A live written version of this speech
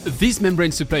These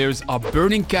membrane suppliers are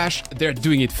burning cash, they're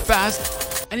doing it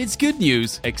fast, and it's good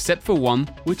news, except for one,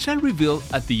 which I'll reveal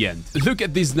at the end. Look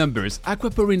at these numbers.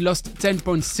 Aquaporin lost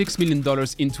 $10.6 million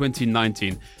in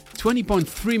 2019.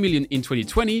 20.3 million in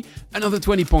 2020, another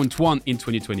 20.1 in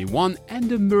 2021,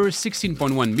 and a mere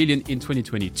 16.1 million in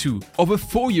 2022. Over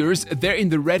 4 years, they're in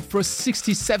the red for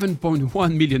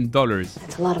 $67.1 million.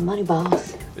 That's a lot of money,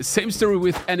 boss. Same story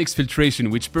with NX Filtration,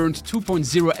 which burned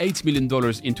 $2.08 million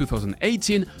in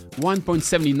 2018,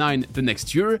 1.79 the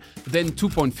next year, then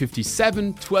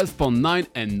 2.57, 12.9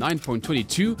 and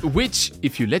 9.22, which,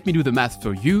 if you let me do the math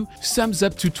for you, sums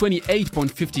up to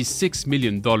 $28.56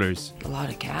 million. A lot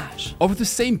of cash. Over the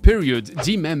same period,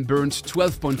 DMEM burned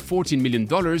 $12.14 million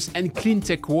and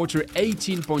Cleantech Water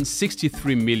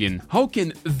 $18.63 million. How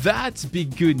can that be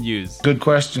good news? Good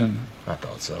question. I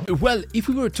thought so. Well, if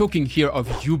we were talking here of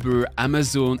Uber,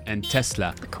 Amazon and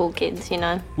Tesla, The cool kids, you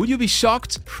know. would you be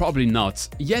shocked? Probably not.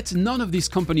 Yet none of these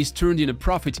companies turned in a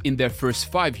profit in their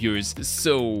first 5 years,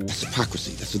 so... That's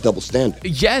hypocrisy. That's a double standard.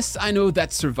 Yes, I know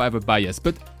that's survivor bias,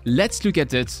 but let's look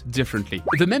at it differently.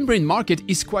 The membrane market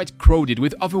is quite crowded,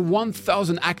 with over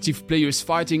 1,000 active players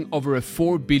fighting over a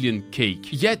 4 billion cake.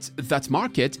 Yet that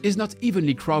market is not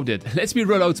evenly crowded. Let me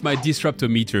roll out my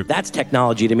disruptometer. That's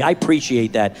technology to me. I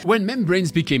appreciate that. When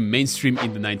membranes became mainstream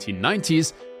in the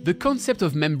 1990s, the concept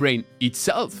of membrane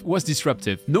itself was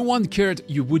disruptive. No one cared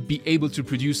you would be able to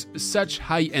produce such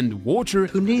high-end water.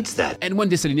 Who needs that? And when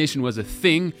desalination was a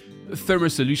thing, Thermo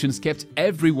Solutions kept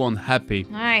everyone happy.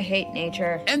 I hate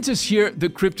nature. Enters here the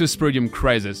cryptosporidium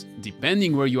crisis.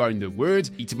 Depending where you are in the world,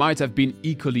 it might have been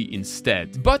equally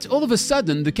instead. But all of a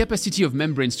sudden, the capacity of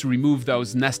membranes to remove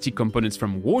those nasty components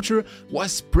from water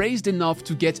was praised enough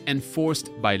to get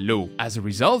enforced by law. As a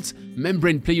result,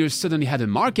 membrane players suddenly had a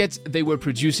market. They were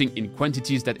producing in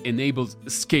quantities that enabled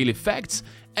scale effects,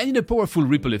 and in a powerful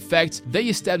ripple effect, they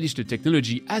established the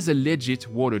technology as a legit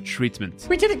water treatment.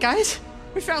 We did it, guys.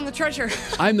 We found the treasure.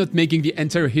 I'm not making the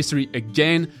entire history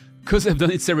again, because I've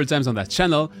done it several times on that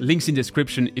channel. Links in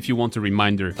description if you want a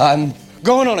reminder. I'm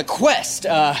going on a quest,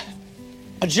 a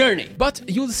journey. But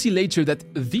you'll see later that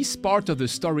this part of the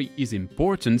story is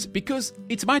important because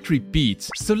it might repeat.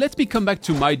 So let me come back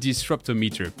to my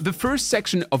disruptometer. The first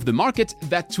section of the market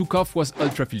that took off was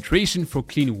ultrafiltration for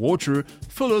clean water,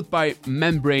 followed by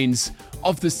membranes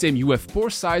of the same UF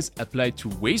pore size applied to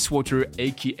wastewater,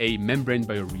 aka membrane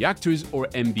bioreactors or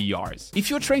MBRs. If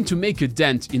you're trying to make a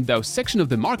dent in those sections of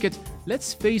the market,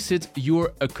 let's face it,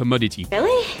 you're a commodity.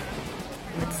 Really?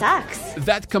 It sucks.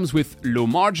 That comes with low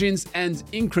margins and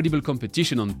incredible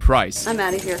competition on price. I'm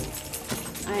out of here.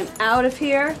 I am out of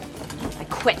here. I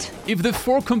quit. If the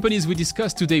 4 companies we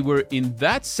discussed today were in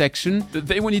that section,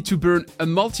 they would need to burn a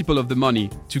multiple of the money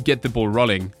to get the ball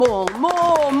rolling. More.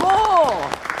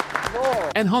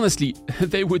 And honestly,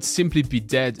 they would simply be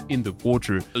dead in the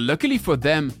water. Luckily for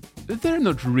them, they're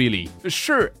not really.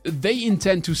 Sure, they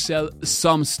intend to sell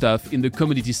some stuff in the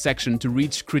commodity section to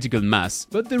reach critical mass,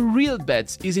 but the real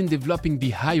bet is in developing the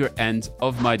higher end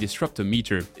of my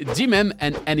disruptometer. DMEM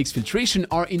and NX Filtration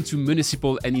are into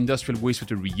municipal and industrial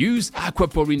wastewater reuse.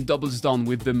 Aquaporin doubles down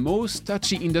with the most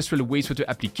touchy industrial wastewater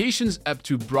applications up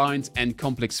to brines and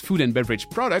complex food and beverage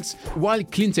products, while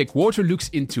Cleantech Water looks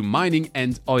into mining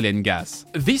and oil and gas.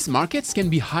 These markets can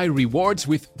be high rewards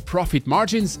with profit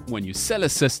margins when you sell a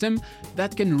system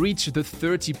that can reach the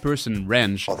 30%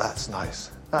 range. Oh, that's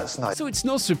nice. That's nice. So it's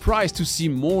no surprise to see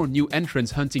more new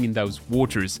entrants hunting in those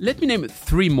waters. Let me name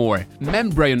 3 more.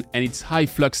 Membrane and its high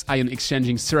flux ion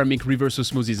exchanging ceramic reverse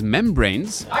osmosis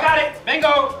membranes. I got it.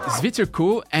 Bingo.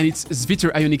 Svitterco and its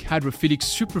Zwitter ionic hydrophilic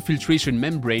superfiltration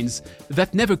membranes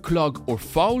that never clog or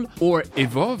foul, or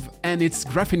Evolve and its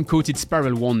graphene-coated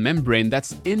spiral wound membrane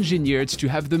that's engineered to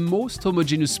have the most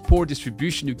homogeneous pore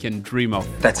distribution you can dream of.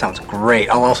 That sounds great.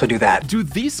 I'll also do that. Do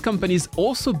these companies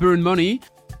also burn money?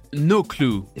 No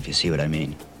clue. If you see what I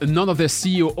mean. None of their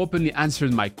CEO openly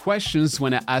answered my questions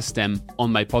when I asked them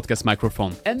on my podcast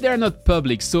microphone. And they're not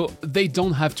public, so they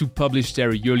don't have to publish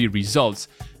their yearly results.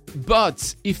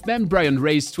 But if Membrane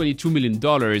raised $22 million,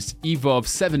 Evolve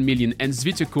 $7 million, and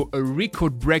Svitterco a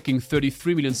record-breaking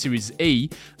 $33 million Series A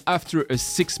after a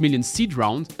 $6 million seed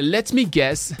round, let me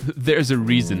guess, there's a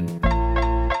reason.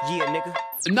 Yeah, nigga.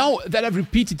 Now that I've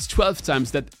repeated 12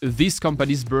 times that these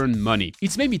companies burn money,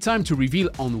 it's maybe time to reveal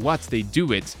on what they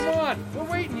do it. Come on, we're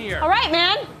waiting here. All right,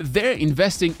 man. They're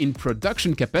investing in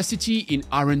production capacity, in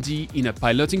R&D, in a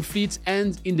piloting fleet,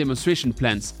 and in demonstration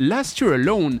plants. Last year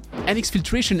alone, NX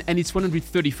Filtration and its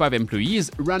 135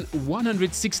 employees ran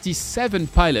 167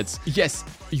 pilots. Yes,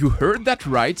 you heard that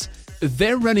right.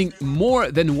 They're running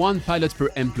more than 1 pilot per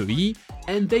employee,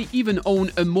 and they even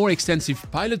own a more extensive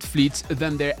pilot fleet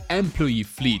than their employee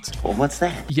fleet. Well, what's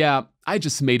that? Yeah, I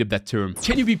just made up that term.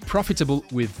 Can you be profitable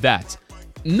with that?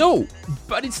 No,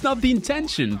 but it's not the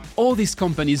intention. All these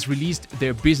companies released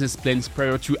their business plans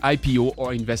prior to IPO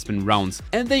or investment rounds,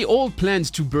 and they all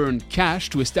planned to burn cash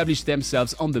to establish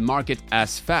themselves on the market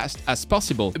as fast as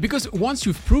possible. Because once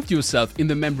you've proved yourself in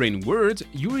the membrane world,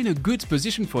 you're in a good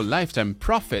position for lifetime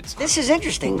profit. This is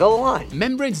interesting. Go on.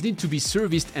 Membranes need to be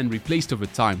serviced and replaced over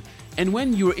time. And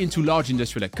when you're into large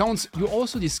industrial accounts, you're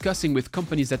also discussing with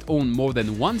companies that own more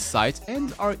than one site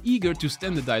and are eager to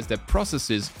standardize their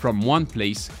processes from one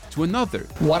place to another.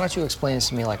 Why don't you explain this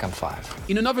to me like I'm 5?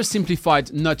 In another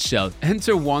simplified nutshell,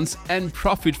 enter once and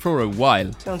profit for a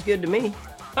while. Sounds good to me.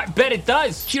 I bet it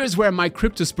does. Here's where my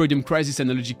cryptosporidium crisis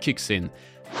analogy kicks in.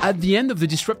 At the end of the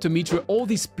disruptor meter, all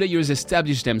these players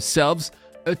establish themselves.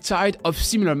 A tide of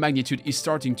similar magnitude is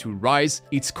starting to rise.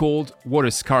 It's called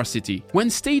water scarcity. When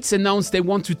states announce they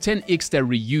want to 10x their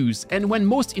reuse, and when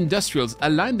most industrials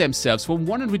align themselves for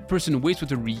 100%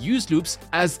 wastewater reuse loops,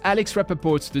 as Alex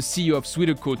Rappaport, the CEO of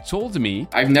Sweetercoat, told me,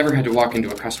 I've never had to walk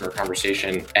into a customer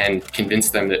conversation and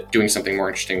convince them that doing something more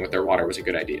interesting with their water was a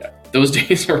good idea. Those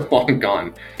days are long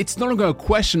gone. It's no longer a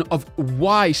question of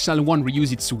why shall one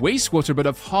reuse its wastewater, but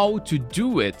of how to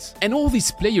do it. And all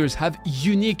these players have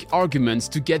unique arguments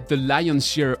to get the lion's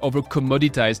share over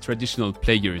commoditized traditional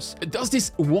players. Does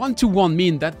this one-to-one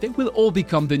mean that they will all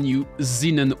become the new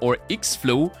Xenon or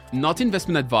Xflow? Not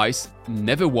investment advice,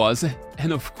 never was,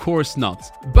 and of course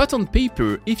not. But on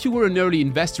paper, if you were an early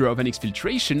investor of NX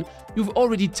Filtration, you've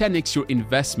already 10x your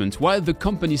investment while the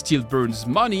company still burns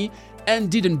money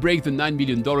and didn't break the $9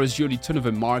 million yearly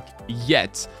turnover mark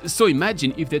yet. So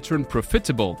imagine if they turn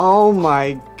profitable. Oh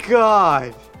my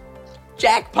god.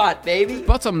 Jackpot, baby!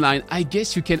 Bottom line, I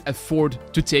guess you can afford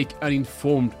to take an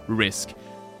informed risk.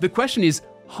 The question is,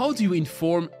 how do you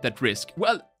inform that risk?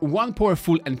 Well, one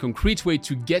powerful and concrete way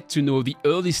to get to know the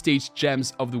early stage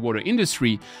gems of the water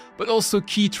industry, but also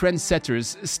key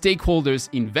trendsetters, stakeholders,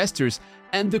 investors,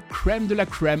 and the creme de la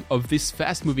creme of this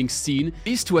fast-moving scene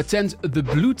is to attend the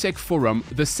Blue Tech Forum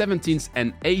the 17th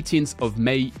and 18th of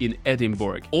May in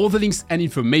Edinburgh. All the links and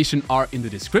information are in the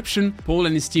description. Paul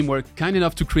and his team were kind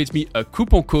enough to create me a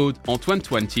coupon code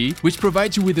Antoine20, which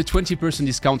provides you with a 20%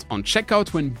 discount on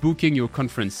checkout when booking your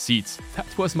conference seats.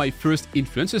 That was my first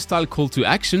influencer-style call to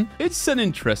action. It's an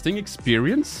interesting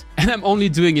experience. And I'm only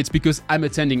doing it because I'm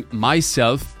attending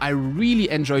myself. I really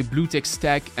enjoy Blue Tech's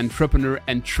tech, entrepreneur,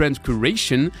 and trend curation.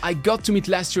 I got to meet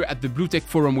last year at the Blue Tech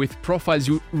Forum with profiles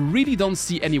you really don't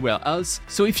see anywhere else.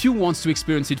 So if you want to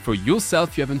experience it for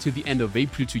yourself, you have until the end of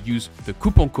April to use the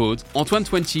coupon code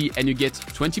Antoine20 and you get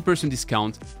 20%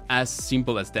 discount. As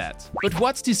simple as that. But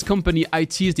what's this company I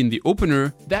teased in the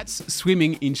opener that's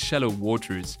swimming in shallow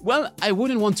waters? Well, I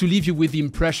wouldn't want to leave you with the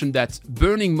impression that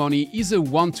burning money is a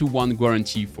one-to-one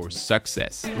guarantee for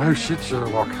success. No shit,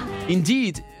 Sherlock.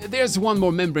 Indeed, there's one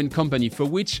more membrane company for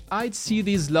which I'd see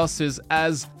these losses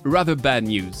as rather bad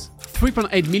news.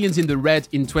 3.8 million in the red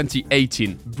in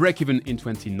 2018, break-even in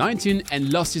 2019,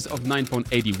 and losses of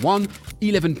 9.81,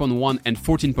 11.1 and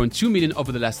 14.2 million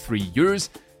over the last 3 years.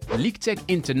 LiqTech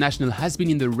International has been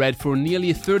in the red for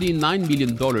nearly $39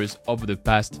 million over the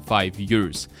past 5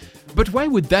 years. But why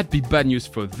would that be bad news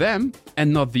for them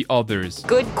and not the others?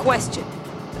 Good question.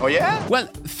 Oh yeah? Well,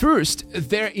 first,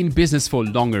 they're in business for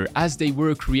longer, as they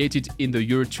were created in the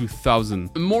year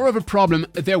 2000. More of a problem,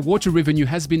 their water revenue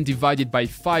has been divided by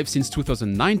 5 since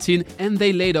 2019, and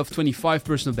they laid off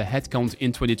 25% of the headcount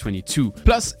in 2022.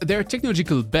 Plus, their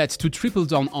technological bet to triple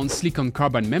down on silicon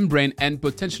carbide membrane and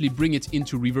potentially bring it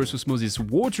into reverse osmosis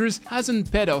waters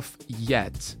hasn't paid off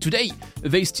yet. Today,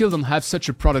 they still don't have such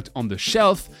a product on the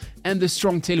shelf, and the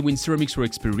strong tailwind ceramics were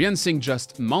experiencing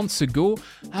just months ago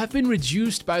have been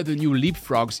reduced by the new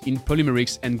leapfrogs in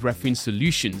polymerics and graphene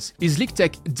solutions. Is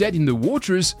LiqTech dead in the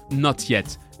waters? Not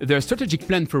yet. Their strategic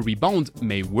plan for rebound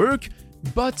may work,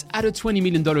 but at a $20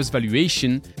 million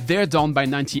valuation, they're down by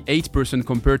 98%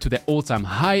 compared to their all-time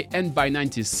high and by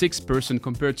 96%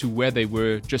 compared to where they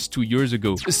were just 2 years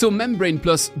ago. So membrane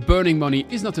plus burning money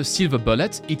is not a silver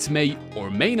bullet, it may or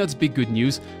may not be good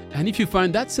news, and if you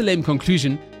find that's a lame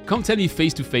conclusion, come tell me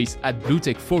face-to-face at Blue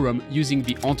Tech Forum using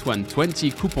the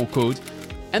Antoine20 coupon code,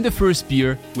 and the first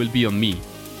beer will be on me.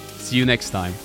 See you next time.